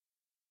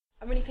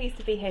I'm really pleased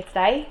to be here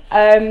today.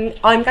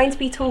 I'm going to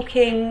be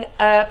talking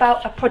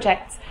about a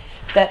project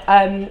that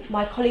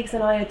my colleagues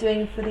and I are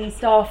doing for the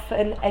Staff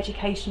and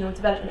Educational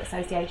Development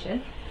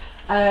Association.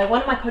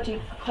 One of my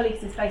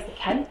colleagues is based at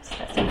Kent,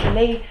 that's Susan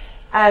Lee,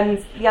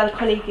 and the other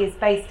colleague is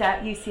based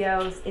at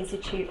UCL's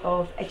Institute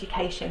of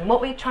Education. And what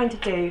we're trying to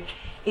do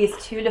is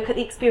to look at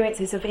the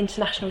experiences of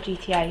international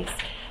GTAs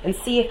and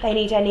see if they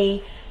need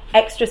any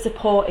extra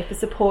support, if the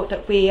support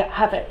that we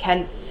have at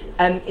Kent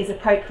is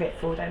appropriate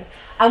for them.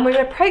 And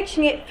we're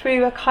approaching it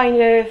through a kind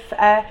of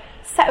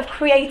set of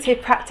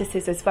creative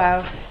practices as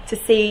well to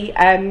see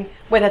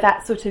whether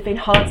that sort of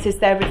enhances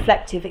their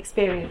reflective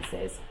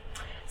experiences.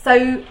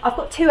 So I've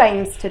got two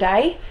aims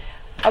today.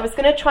 I was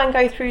going to try and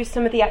go through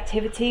some of the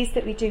activities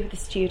that we do with the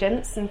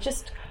students and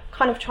just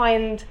kind of try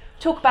and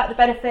talk about the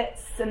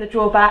benefits and the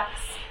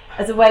drawbacks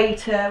as a way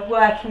to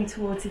working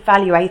towards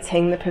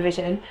evaluating the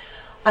provision.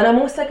 And I'm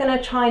also going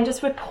to try and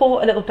just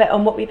report a little bit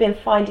on what we've been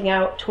finding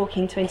out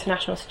talking to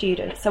international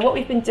students. So what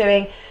we've been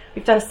doing,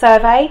 we've done a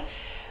survey,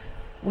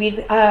 we've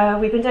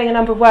been doing a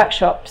number of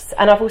workshops,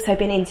 and I've also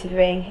been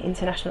interviewing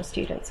international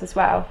students as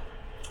well.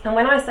 And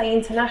when I say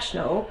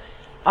international,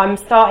 I'm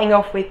starting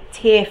off with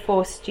Tier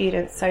 4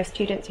 students, so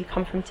students who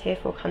come from Tier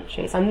 4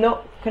 countries. I'm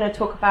not going to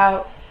talk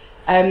about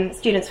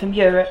students from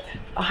Europe.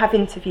 I have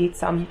interviewed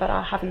some, but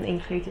I haven't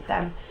included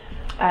them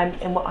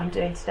in what I'm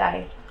doing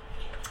today.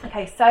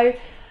 Okay, so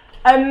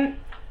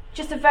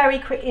just a very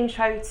quick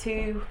intro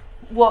to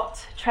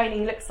what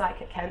training looks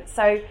like at Kent.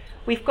 So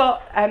we've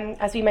got,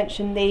 as we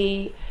mentioned,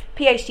 the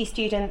PhD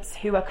students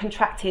who are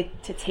contracted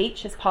to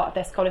teach as part of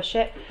their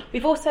scholarship.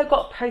 We've also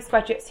got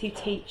postgraduates who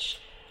teach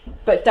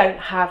but don't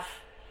have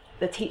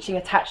the teaching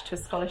attached to a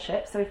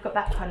scholarship, so we've got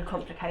that kind of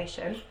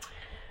complication.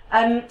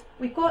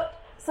 We've got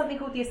something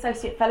called the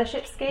Associate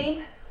Fellowship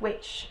Scheme,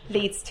 which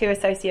leads to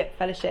Associate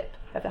Fellowship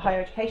of the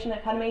Higher Education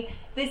Academy.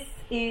 This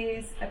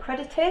is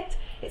accredited.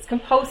 It's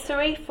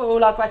compulsory for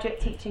all our graduate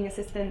teaching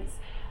assistants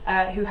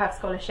who have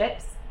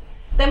scholarships.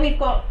 Then we've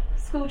got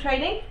school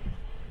training,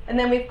 and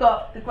then we've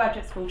got the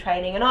graduate school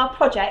training, and our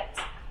project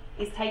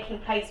is taking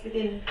place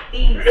within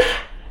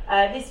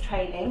this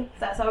training. So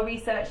that's our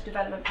research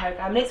development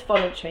programme, and it's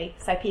voluntary,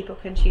 so people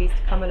can choose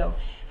to come along.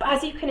 But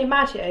as you can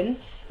imagine,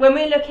 when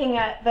we're looking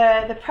at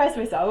the PRES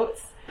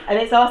results and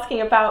it's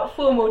asking about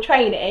formal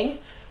training,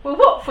 well,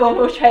 what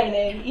formal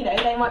training? You know,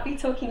 they might be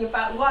talking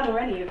about one or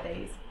any of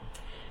these.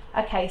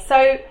 Okay,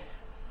 so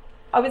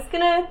I was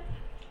going to,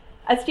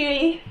 as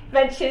Julie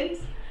mentioned,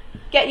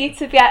 get you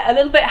to get a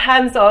little bit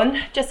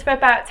hands-on just for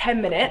about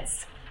 10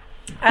 minutes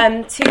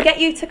to get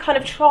you to kind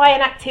of try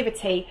an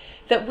activity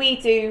that we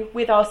do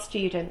with our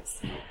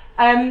students.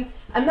 And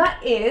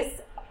that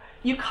is,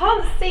 you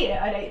can't see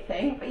it, I don't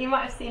think, but you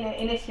might have seen it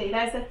initially.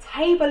 There's a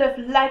table of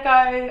Lego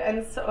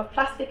and sort of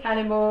plastic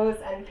animals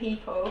and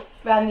people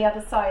around the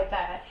other side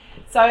there.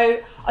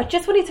 So I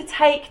just wanted to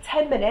take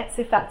 10 minutes,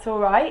 if that's all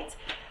right,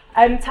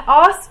 to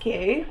ask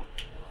you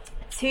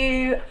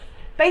to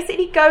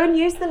basically go and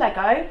use the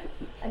Lego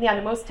and the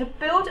animals to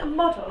build a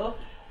model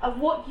of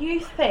what you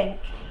think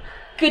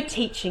good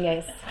teaching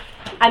is.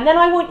 And then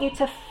I want you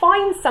to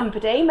find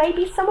somebody,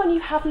 maybe someone you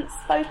haven't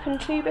spoken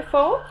to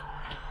before,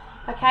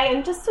 okay,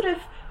 and just sort of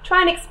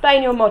try and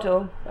explain your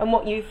model and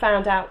what you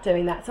found out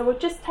doing that. So we'll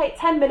just take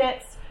 10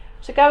 minutes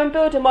to go and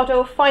build a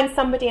model, find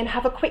somebody and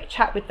have a quick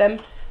chat with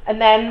them,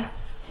 and then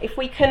if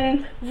we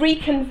can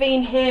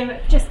reconvene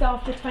here just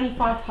after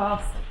 25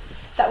 past,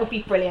 that would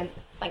be brilliant.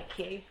 Thank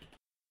you.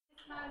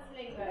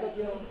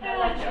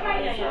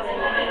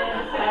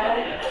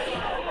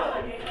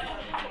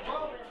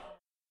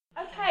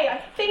 Okay,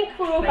 I think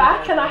we're all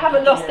back and I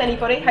haven't lost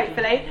anybody,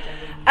 hopefully.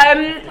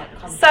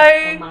 So,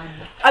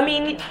 I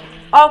mean,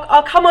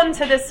 I'll come on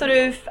to the sort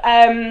of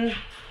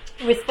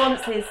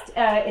responses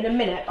in a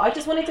minute. I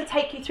just wanted to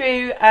take you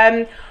through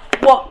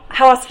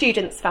how our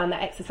students found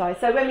that exercise.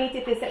 So when we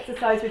did this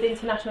exercise with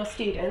international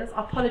students,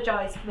 I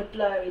apologise for the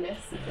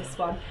blurriness of this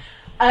one.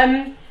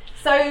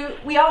 So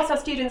we asked our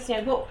students,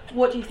 you know,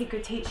 what do you think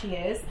good teaching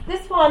is?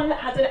 This one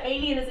has an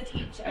alien as a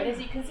teacher, and as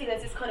you can see,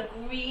 there's this kind of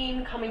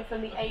green coming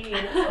from the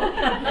alien,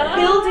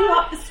 building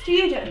up the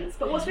students.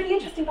 But what's really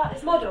interesting about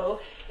this model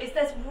is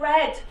there's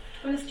red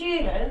from the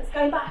students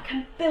going back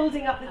and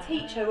building up the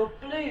teacher, or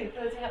blue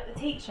building up the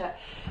teacher.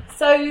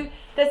 So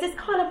there's this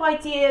kind of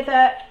idea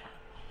that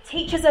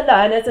teachers are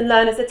learners and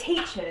learners are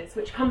teachers,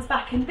 which comes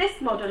back in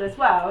this model as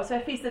well. So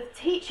if the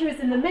teacher is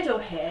in the middle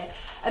here,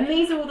 and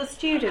these are all the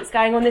students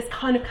going on this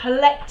kind of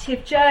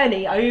collective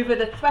journey over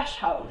the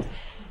threshold.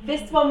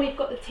 This one, we've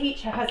got the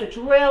teacher has a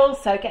drill,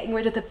 so getting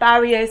rid of the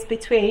barriers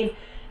between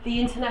the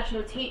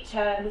international teacher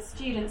and the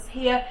students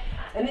here.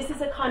 And this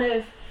is a kind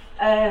of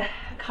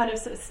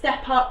sort of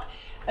step up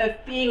of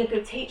being a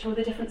good teacher, all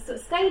the different sort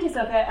of stages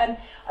of it. And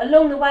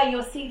along the way,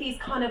 you'll see these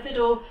kind of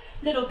little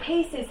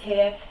pieces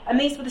here, and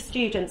these were the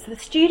students. So the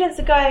students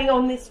are going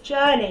on this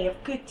journey of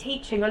good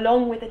teaching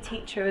along with the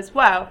teacher as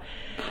well.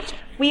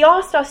 We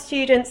asked our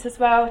students as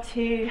well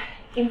to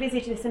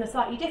envisage this in a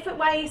slightly different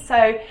way,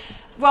 so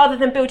rather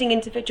than building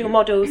individual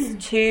models,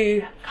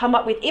 to come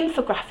up with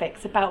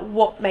infographics about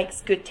what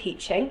makes good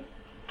teaching.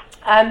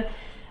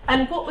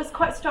 And what was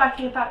quite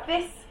striking about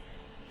this,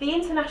 the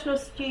international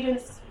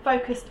students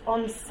focused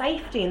on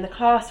safety in the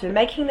classroom,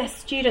 making their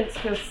students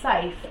feel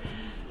safe.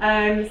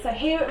 So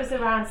here it was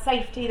around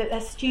safety, that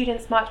their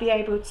students might be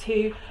able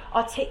to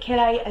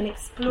articulate and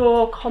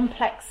explore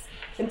complex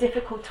and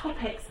difficult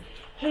topics.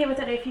 Here, I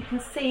don't know if you can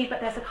see, but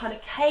there's a kind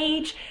of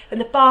cage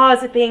and the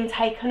bars are being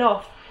taken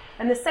off.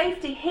 And the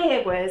safety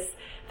here was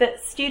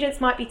that students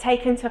might be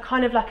taken to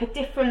kind of like a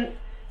different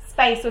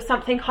space or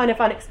something kind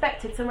of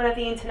unexpected. So one of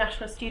the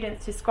international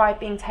students described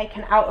being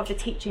taken out of the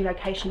teaching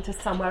location to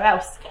somewhere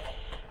else.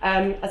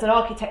 As an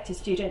architecture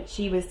student,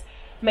 she was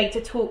made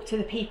to talk to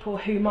the people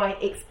who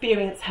might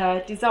experience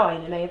her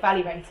design, and they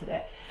evaluated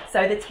it.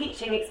 So the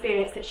teaching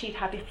experience that she'd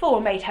had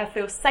before made her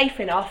feel safe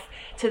enough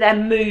to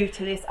then move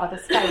to this other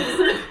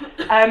space.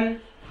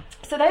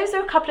 So those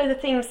are a couple of the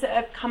things that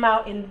have come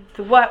out in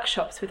the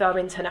workshops with our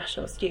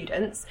international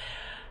students.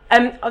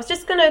 I was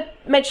just going to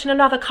mention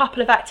another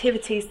couple of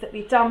activities that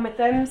we've done with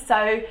them.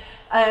 So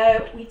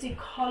we do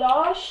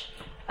collage,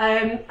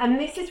 and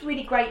this is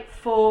really great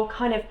for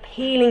kind of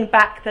peeling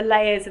back the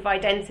layers of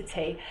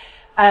identity.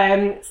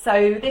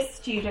 So this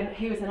student,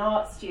 who was an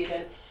art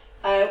student,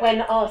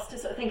 when asked to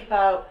sort of think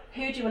about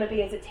who do you want to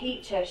be as a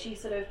teacher, she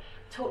sort of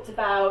talked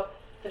about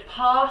the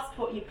past,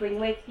 what you bring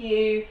with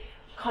you,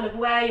 kind of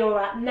where you're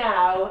at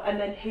now, and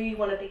then who you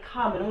want to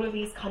become, and all of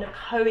these kind of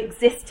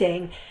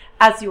coexisting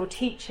as you're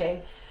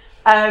teaching.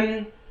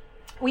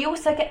 We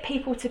also get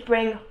people to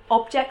bring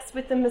objects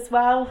with them as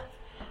well,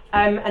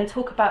 and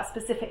talk about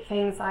specific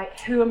things like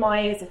who am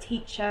I as a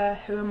teacher,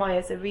 who am I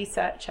as a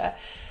researcher.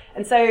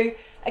 And so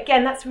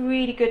again, that's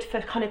really good for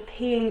kind of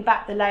peeling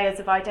back the layers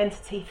of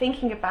identity,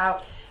 thinking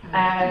about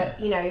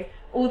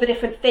all the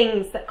different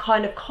things that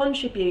kind of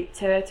contribute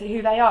to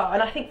who they are.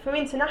 And I think for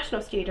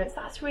international students,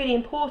 that's really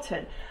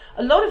important.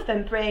 A lot of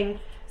them bring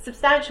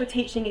substantial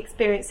teaching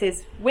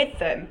experiences with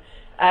them,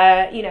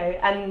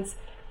 and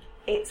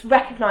it's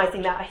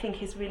recognising that, I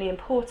think, is really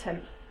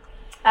important.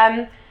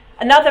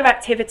 Another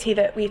activity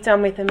that we've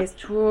done with them is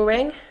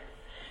drawing.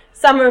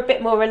 Some are a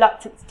bit more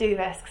reluctant to do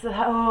this because they're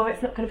like, oh,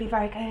 it's not going to be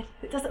very good.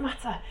 It doesn't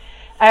matter.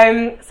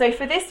 So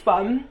for this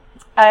one,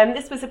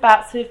 this was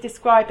about sort of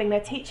describing their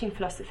teaching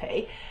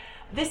philosophy.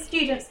 This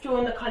student's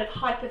drawn the kind of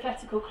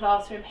hypothetical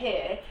classroom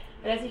here,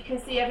 and as you can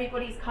see,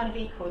 everybody's kind of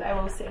equal. They're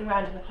all sitting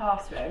around in the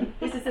classroom.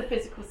 This is a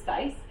physical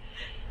space.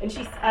 And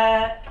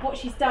what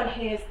she's done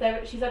here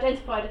is she's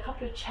identified a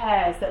couple of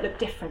chairs that look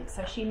different.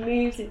 So she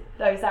moves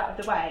those out of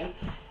the way.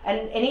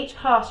 And in each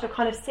class, she'll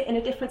kind of sit in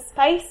a different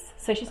space.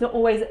 So she's not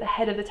always at the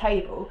head of the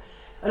table.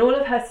 And all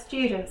of her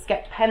students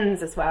get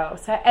pens as well.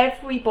 So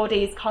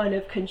everybody's kind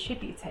of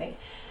contributing.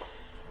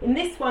 In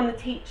this one, the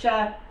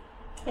teacher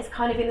is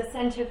kind of in the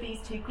centre of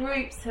these two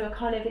groups who are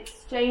kind of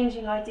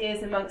exchanging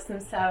ideas amongst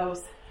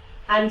themselves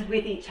and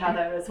with each other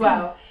as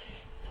well.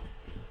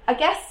 I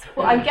guess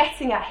what I'm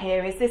getting at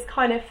here is this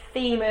kind of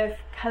theme of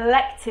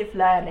collective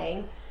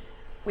learning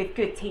with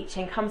good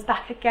teaching comes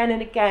back again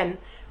and again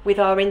with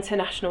our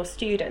international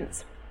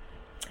students.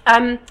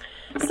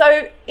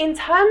 So in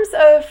terms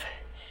of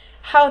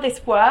how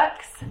this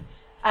works,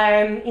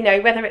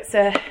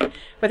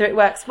 whether it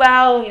works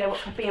well,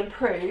 what can be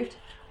improved,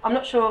 I'm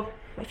not sure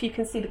if you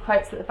can see the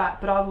quotes at the back,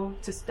 but I will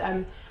just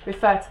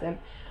refer to them.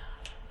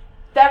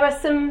 There are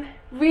some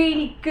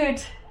really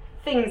good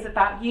things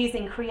about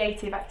using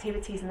creative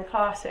activities in the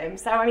classroom.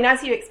 So,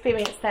 as you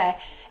experienced there,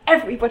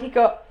 everybody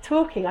got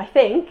talking, I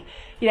think.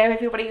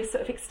 Everybody was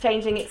sort of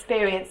exchanging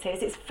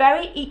experiences. It's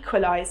very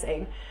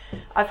equalising.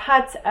 I've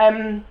had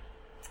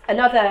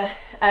another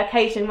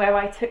occasion where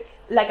I took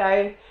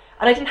Lego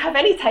and I didn't have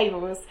any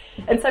tables.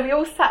 And so we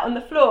all sat on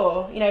the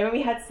floor, when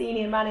we had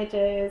senior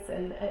managers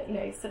and,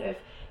 sort of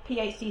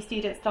PhD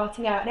students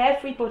starting out, and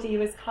everybody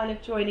was kind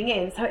of joining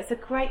in. So it's a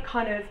great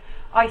kind of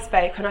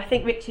icebreaker, and I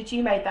think, Richard,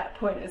 you made that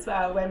point as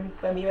well when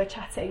we were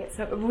chatting. It's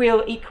a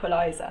real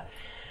equaliser.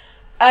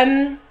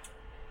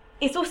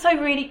 It's also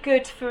really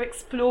good for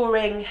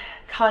exploring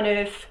kind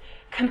of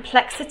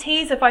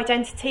complexities of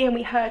identity, and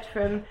we heard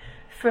from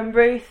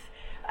Ruth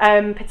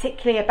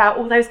particularly about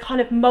all those kind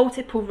of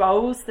multiple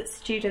roles that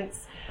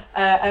students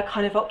are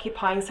kind of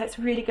occupying, so it's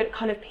really good at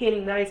kind of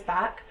peeling those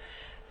back.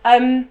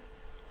 And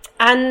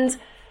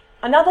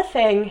another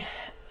thing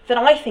that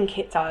I think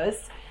it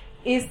does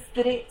is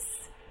that it's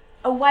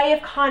a way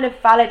of kind of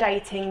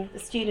validating the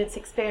students'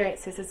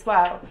 experiences as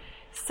well.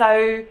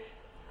 So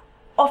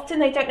often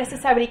they don't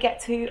necessarily get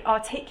to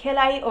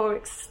articulate or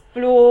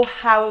explore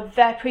how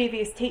their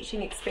previous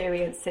teaching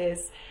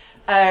experiences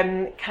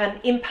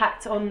can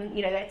impact on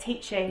their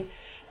teaching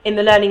in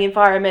the learning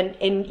environment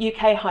in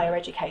UK higher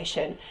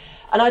education.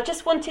 And I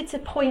just wanted to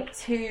point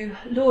to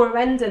Laura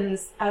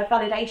Rendon's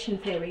validation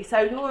theory.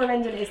 So Laura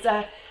Rendon is,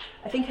 I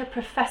think, a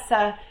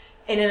professor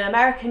in an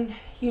American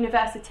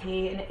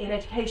university in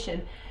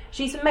education.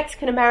 She's a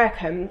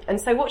Mexican-American,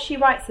 and so what she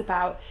writes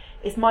about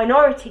is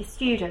minority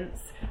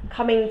students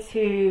coming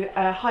to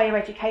higher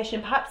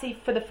education, perhaps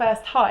even for the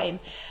first time,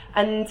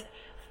 and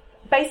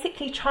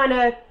basically trying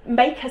to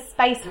make a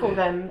space for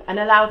them and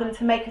allow them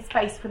to make a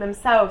space for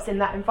themselves in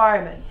that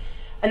environment.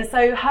 And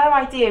so her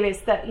idea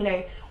is that,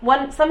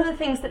 some of the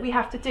things that we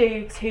have to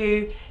do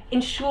to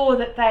ensure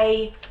that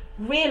they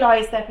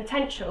realise their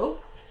potential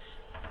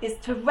is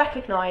to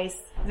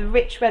recognise the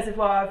rich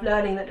reservoir of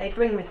learning that they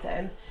bring with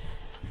them,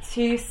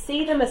 to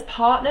see them as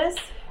partners.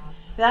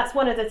 That's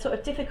one of the sort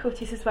of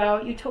difficulties as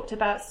well. You talked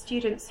about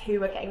students who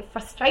were getting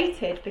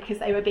frustrated because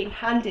they were being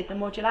handed the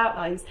module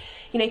outlines.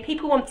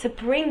 People want to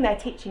bring their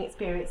teaching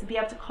experience and be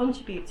able to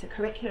contribute to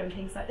curriculum and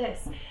things like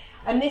this.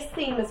 And this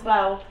theme as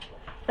well,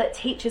 that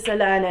teachers are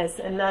learners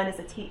and learners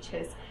are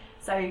teachers.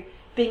 So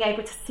being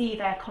able to see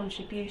their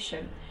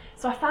contribution.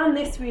 So I found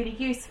this really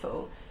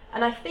useful.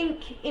 And I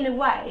think, in a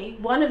way,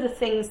 one of the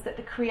things that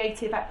the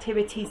creative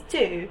activities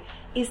do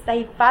is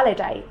they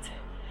validate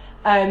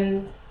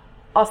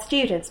our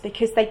students,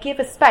 because they give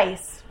a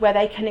space where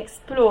they can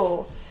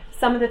explore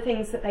some of the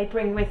things that they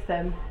bring with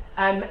them,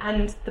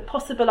 and the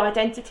possible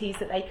identities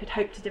that they could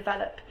hope to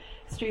develop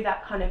through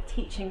that kind of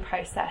teaching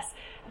process,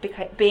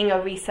 being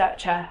a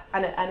researcher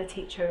and a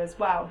teacher as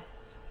well.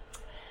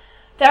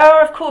 There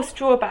are, of course,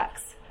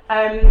 drawbacks.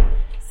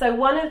 So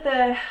one of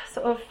the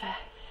sort of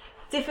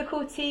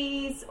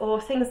difficulties or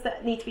things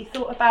that need to be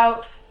thought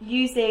about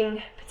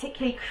using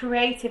particularly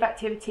creative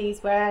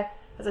activities where,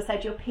 as I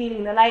said, you're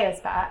peeling the layers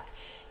back,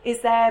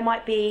 is there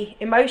might be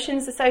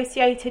emotions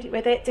associated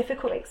with it,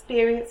 difficult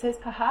experiences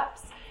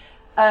perhaps.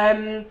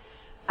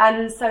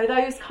 And so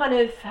those kind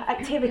of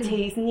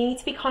activities need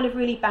to be kind of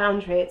really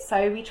boundaried.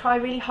 So we try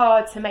really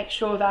hard to make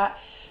sure that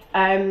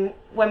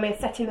when we're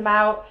setting them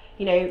out,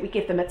 we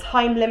give them a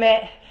time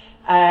limit,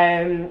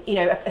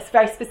 a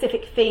very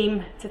specific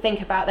theme to think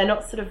about. They're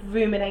not sort of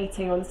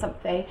ruminating on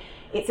something.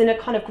 It's in a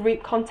kind of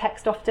group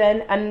context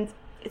often, and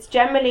it's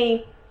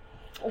generally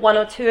one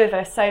or two of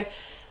us. So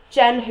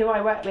Jen, who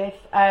I work with,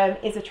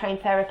 is a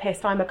trained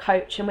therapist. I'm a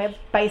coach, and we're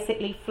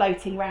basically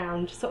floating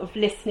around, sort of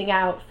listening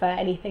out for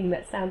anything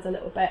that sounds a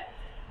little bit,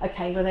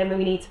 okay, well then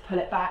we need to pull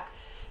it back.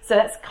 So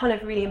that's kind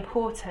of really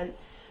important.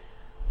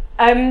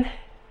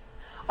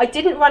 I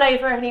didn't run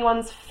over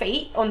anyone's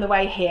feet on the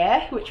way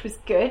here, which was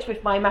good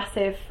with my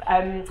massive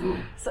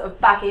sort of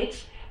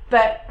baggage.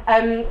 But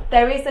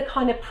there is a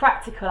kind of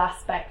practical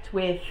aspect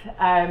with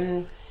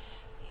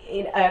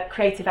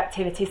creative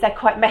activities. They're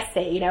quite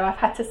messy. I've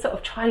had to sort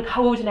of try and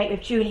coordinate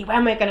with Julie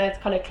when we're going to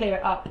kind of clear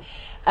it up.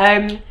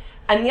 And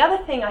the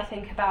other thing I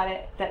think about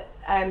it that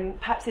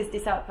perhaps is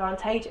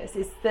disadvantageous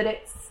is that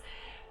it's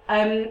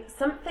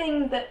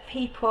something that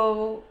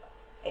people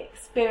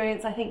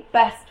experience, I think,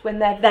 best when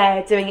they're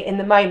there doing it in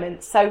the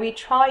moment. So we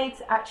tried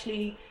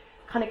actually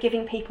kind of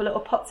giving people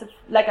little pots of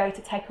Lego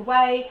to take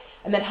away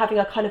and then having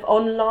a kind of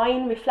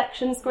online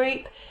reflections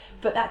group,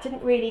 but that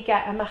didn't really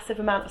get a massive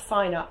amount of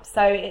sign up.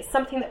 So it's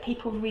something that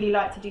people really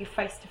like to do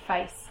face to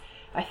face,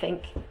 I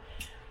think.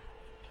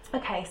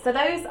 Okay, so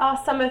those are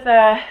some of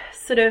the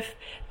sort of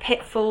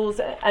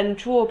pitfalls and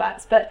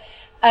drawbacks, but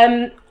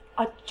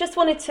I just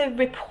wanted to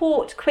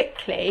report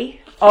quickly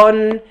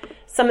on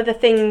some of the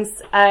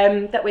things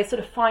that we're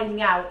sort of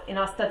finding out in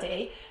our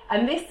study.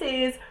 And this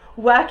is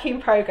work in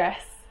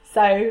progress.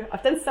 So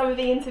I've done some of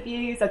the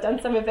interviews, I've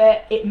done some of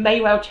it, it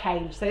may well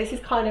change. So this is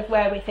kind of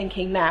where we're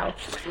thinking now.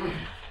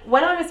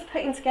 When I was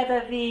putting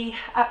together the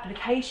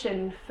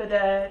application for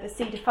the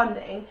CEDA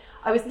funding,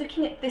 I was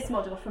looking at this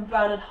model from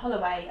Brown and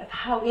Holloway of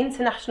how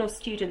international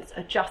students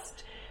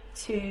adjust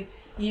to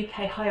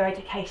UK higher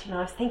education. And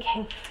I was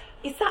thinking,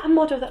 is that a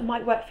model that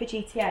might work for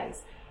GTAs?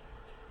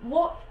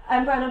 What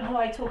Brown and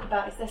Holloway talk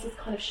about is there's this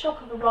kind of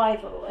shock of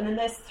arrival, and then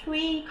there's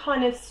three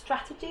kind of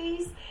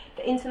strategies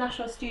that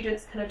international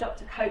students can adopt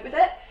to cope with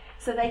it.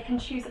 So they can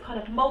choose a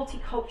kind of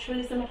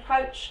multiculturalism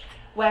approach,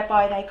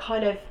 whereby they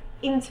kind of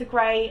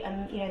integrate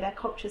and their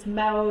cultures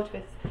meld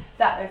with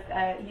that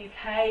of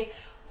UK,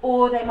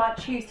 or they might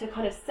choose to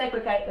kind of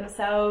segregate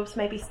themselves,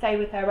 maybe stay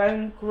with their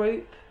own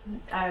group,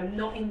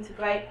 not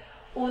integrate,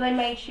 or they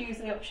may choose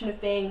the option of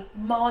being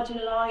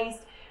marginalised,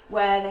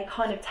 where they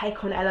kind of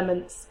take on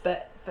elements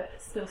but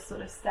still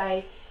sort of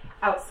stay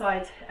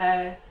outside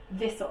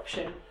this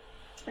option.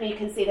 And you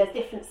can see there's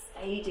different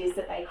stages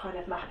that they kind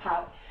of map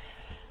out.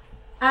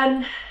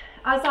 And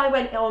as I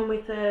went on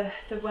with the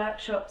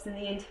workshops and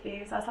the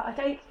interviews, I was like, I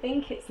don't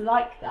think it's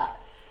like that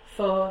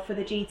for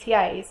the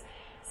GTAs.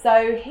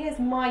 So here's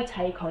my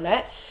take on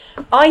it.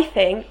 I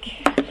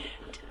think,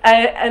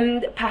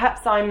 and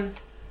perhaps I'm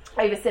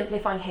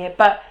oversimplifying here,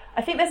 but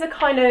I think there's a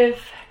kind of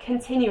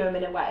continuum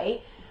in a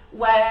way,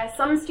 where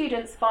some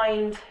students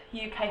find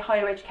UK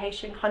higher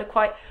education kind of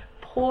quite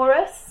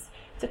porous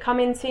to come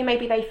into.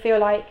 Maybe they feel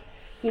like,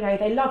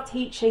 they love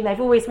teaching, they've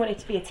always wanted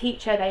to be a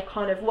teacher, they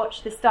kind of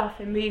watch the stuff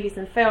in movies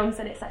and films,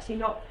 and it's actually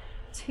not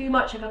too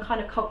much of a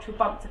kind of cultural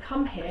bump to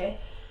come here.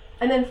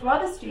 And then for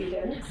other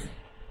students,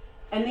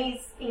 and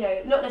these,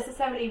 not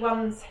necessarily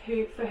ones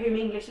for whom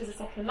English is a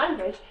second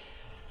language,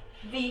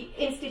 the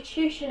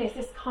institution is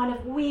this kind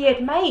of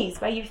weird maze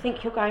where you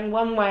think you're going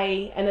one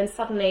way and then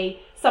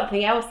suddenly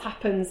something else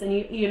happens and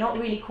you're not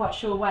really quite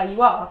sure where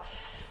you are.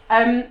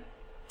 And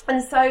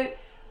so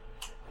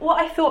what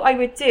I thought I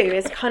would do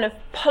is kind of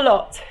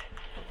plot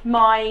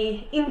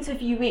my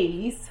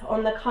interviewees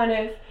on the kind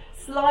of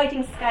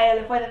sliding scale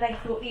of whether they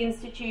thought the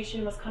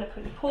institution was kind of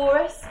pretty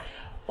porous,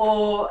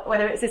 or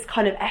whether it's this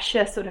kind of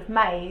Escher sort of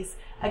maze,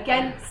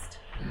 against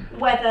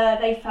whether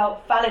they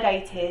felt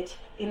validated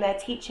in their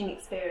teaching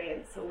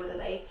experience, or whether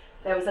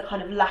there was a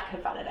kind of lack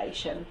of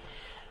validation.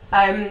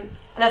 And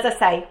as I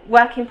say,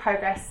 work in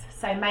progress,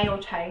 so may all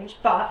change,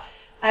 but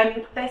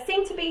there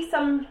seem to be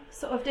some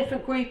sort of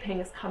different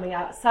groupings coming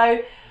out.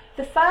 So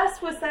the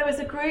first was there was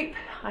a group,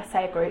 I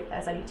say a group,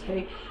 there's only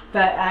two,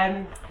 but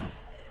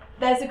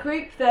there's a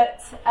group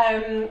that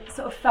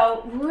sort of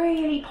felt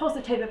really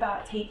positive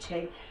about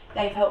teaching.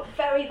 They felt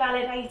very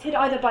validated,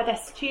 either by their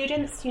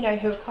students, you know,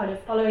 who are kind of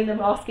following them,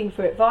 asking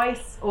for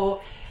advice,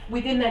 or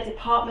within their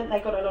department they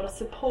got a lot of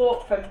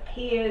support from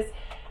peers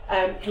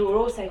who were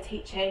also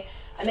teaching,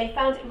 and they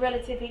found it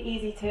relatively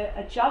easy to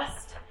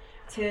adjust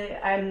to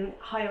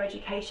higher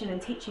education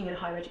and teaching in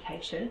higher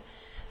education.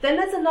 Then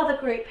there's another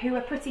group who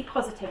were pretty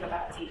positive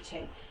about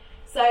teaching.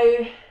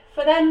 So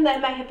for them there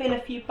may have been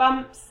a few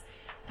bumps,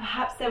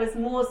 perhaps there was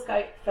more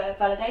scope for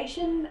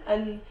validation,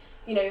 and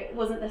you know, it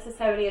wasn't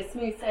necessarily as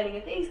smooth sailing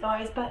as these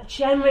guys, but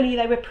generally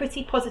they were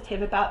pretty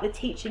positive about the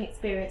teaching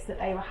experience that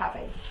they were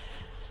having.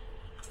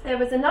 There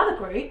was another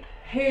group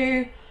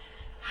who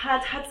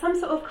had some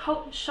sort of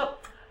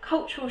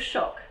cultural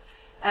shock,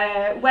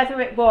 whether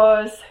it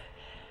was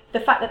the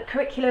fact that the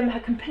curriculum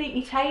had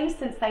completely changed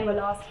since they were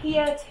last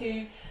here,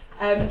 to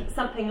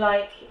something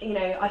like, you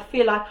know, I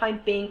feel like I'm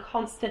being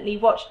constantly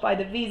watched by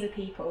the visa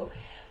people.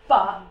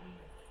 But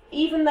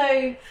even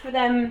though for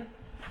them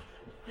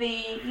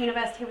the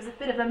university was a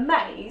bit of a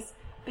maze,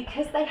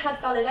 because they had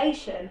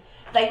validation,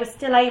 they were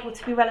still able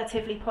to be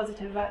relatively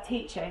positive about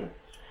teaching.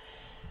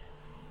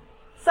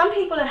 Some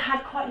people had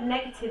had quite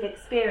negative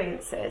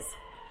experiences,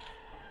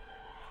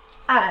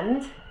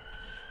 and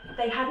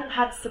they hadn't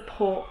had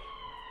support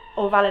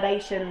or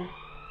validation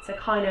to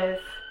kind of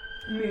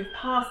move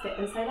past it,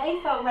 and so they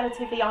felt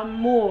relatively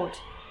unmoored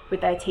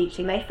with their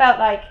teaching. They felt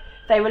like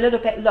they were a little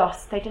bit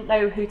lost. They didn't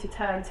know who to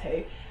turn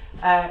to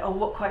or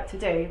what quite to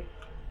do.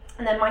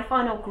 And then my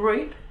final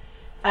group,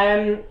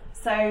 a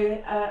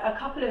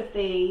couple of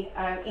the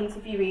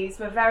interviewees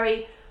were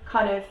very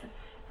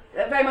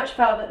much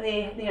felt that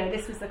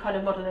this was the kind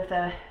of model of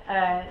the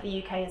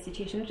UK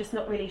institution, just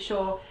not really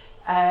sure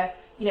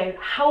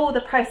how all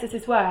the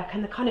processes work,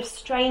 and the kind of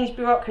strange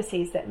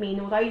bureaucracies that mean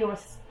although you're a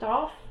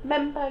staff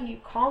member you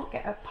can't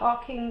get a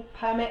parking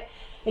permit,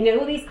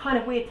 all these kind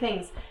of weird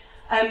things,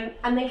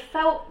 and they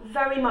felt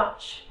very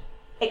much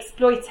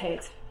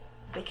exploited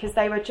because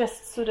they were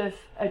just sort of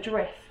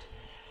adrift.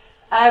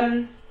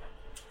 And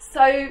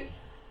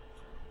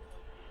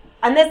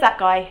there's that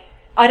guy.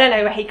 I don't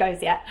know where he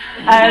goes yet.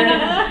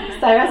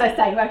 So as I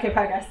say, work in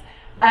progress.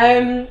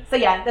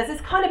 There's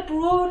this kind of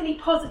broadly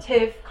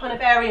positive kind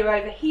of area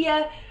over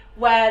here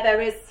where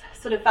there is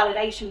sort of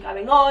validation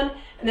going on,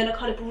 and then a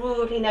kind of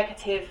broadly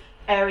negative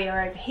area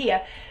over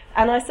here.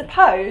 And I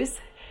suppose,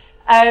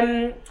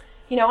 I've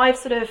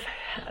sort of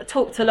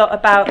talked a lot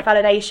about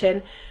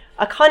validation.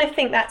 I kind of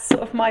think that's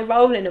sort of my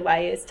role in a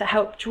way, is to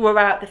help draw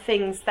out the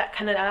things that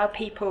can allow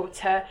people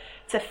to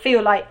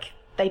feel like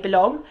they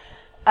belong.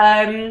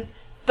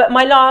 But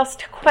my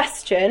last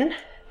question,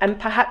 and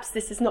perhaps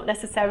this is not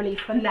necessarily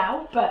for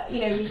now, but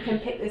we can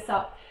pick this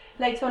up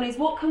later on, is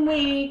what do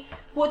we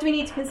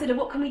need to consider?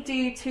 What can we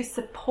do to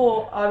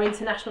support our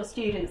international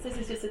students? This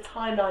is just a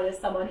timeline of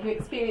someone who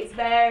experienced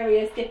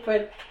various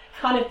different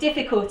kind of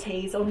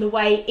difficulties on the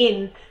way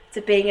in to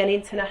being an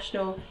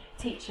international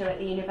teacher at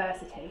the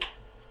university.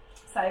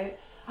 So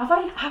have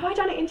I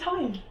done it in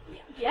time?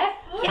 Yeah.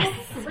 Yes.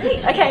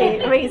 Brilliant. Okay,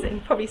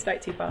 amazing. Probably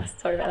spoke too fast.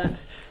 Sorry about that.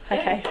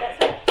 Okay.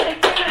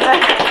 Thank you very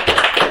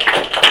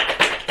much.